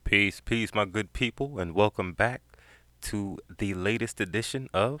Peace, peace, my good people, and welcome back to the latest edition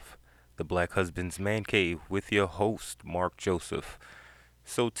of the Black Husband's Man Cave with your host, Mark Joseph.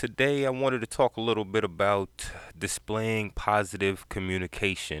 So, today I wanted to talk a little bit about displaying positive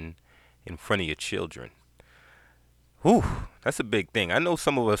communication in front of your children. Whew, that's a big thing. I know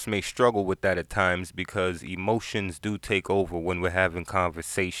some of us may struggle with that at times because emotions do take over when we're having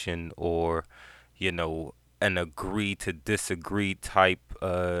conversation or, you know, an agree to disagree type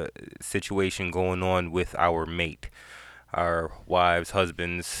situation going on with our mate, our wives,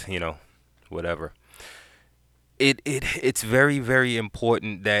 husbands, whatever. It's very, very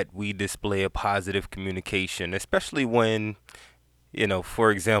important that we display a positive communication, especially when,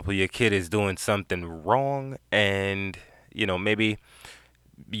 for example, your kid is doing something wrong and, maybe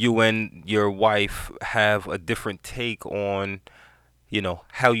you and your wife have a different take on,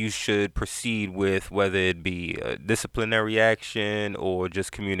 how you should proceed with whether it be a disciplinary action or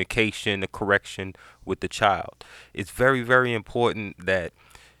just communication, a correction with the child. It's very, very important that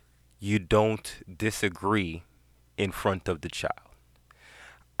you don't disagree in front of the child.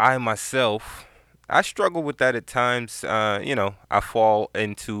 I myself, I struggle with that at times. I fall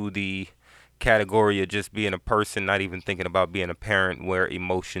into the category of just being a person, not even thinking about being a parent, where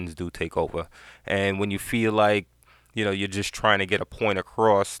emotions do take over. And when you feel like, you're just trying to get a point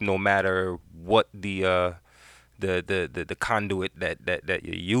across, no matter what the conduit that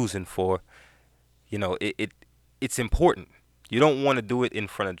you're using for, it's important. You don't want to do it in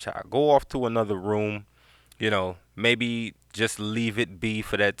front of the child. Go off to another room, maybe just leave it be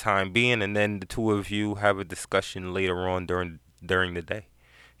for that time being, and then the two of you have a discussion later on during the day.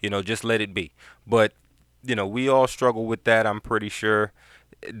 Just let it be. But we all struggle with that. I'm pretty sure.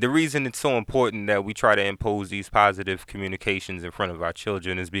 The reason it's so important that we try to impose these positive communications in front of our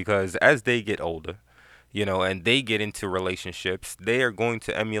children is because as they get older, and they get into relationships, they are going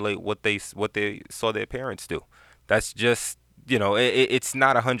to emulate what they saw their parents do. That's just it's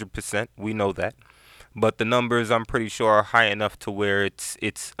not 100%. We know that, but the numbers I'm pretty sure are high enough to where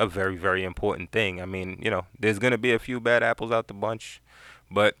it's a very, very important thing. I mean, there's gonna be a few bad apples out the bunch,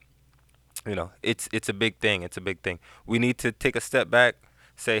 but it's a big thing. It's a big thing. We need to take a step back,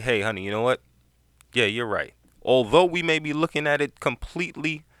 say, hey, honey, you know what? Yeah, you're right. Although we may be looking at it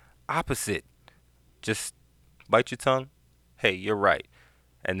completely opposite, just bite your tongue. Hey, you're right.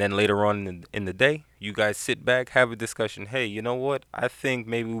 And then later on in the day, you guys sit back, have a discussion. Hey, you know what? I think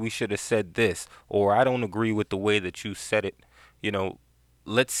maybe we should have said this, or I don't agree with the way that you said it. You know,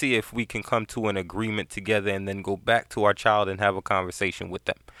 let's see if we can come to an agreement together and then go back to our child and have a conversation with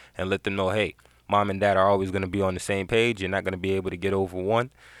them and let them know, hey, mom and dad are always going to be on the same page. You're not going to be able to get over one.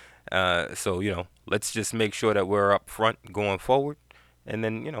 So, let's just make sure that we're up front going forward. And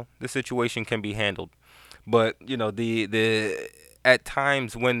then, the situation can be handled. But, the at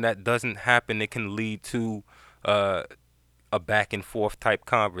times when that doesn't happen, it can lead to uh, a back and forth type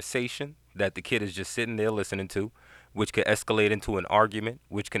conversation that the kid is just sitting there listening to, which can escalate into an argument,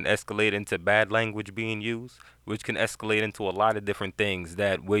 which can escalate into bad language being used, which can escalate into a lot of different things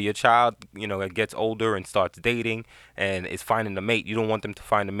that where your child, it gets older and starts dating and is finding a mate, you don't want them to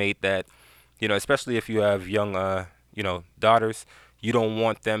find a mate that, especially if you have young, daughters, you don't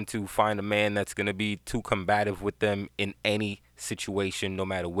want them to find a man that's going to be too combative with them in any situation, no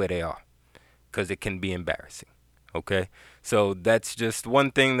matter where they are, because it can be embarrassing. Okay, so that's just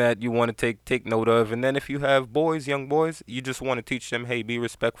one thing that you want to take note of. And then if you have boys, young boys, you just want to teach them, hey, be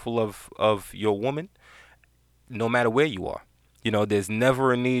respectful of your woman, no matter where you are. There's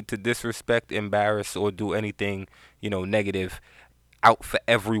never a need to disrespect, embarrass, or do anything, negative out for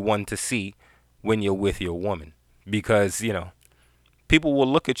everyone to see when you're with your woman, because people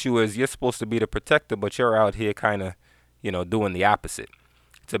will look at you as you're supposed to be the protector, but you're out here kind of, doing the opposite.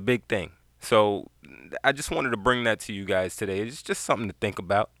 It's a big thing. So I just wanted to bring that to you guys today. It's just something to think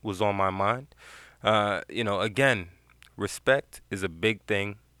about. Was on my mind. Again, respect is a big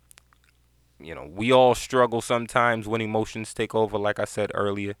thing. We all struggle sometimes when emotions take over. Like I said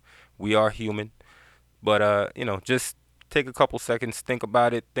earlier, we are human. But just take a couple seconds, think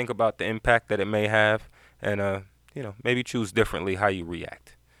about it, think about the impact that it may have, and maybe choose differently how you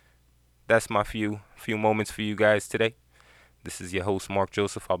react. That's my few moments for you guys today. This is your host, Mark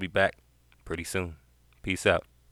Joseph. I'll be back pretty soon. Peace out.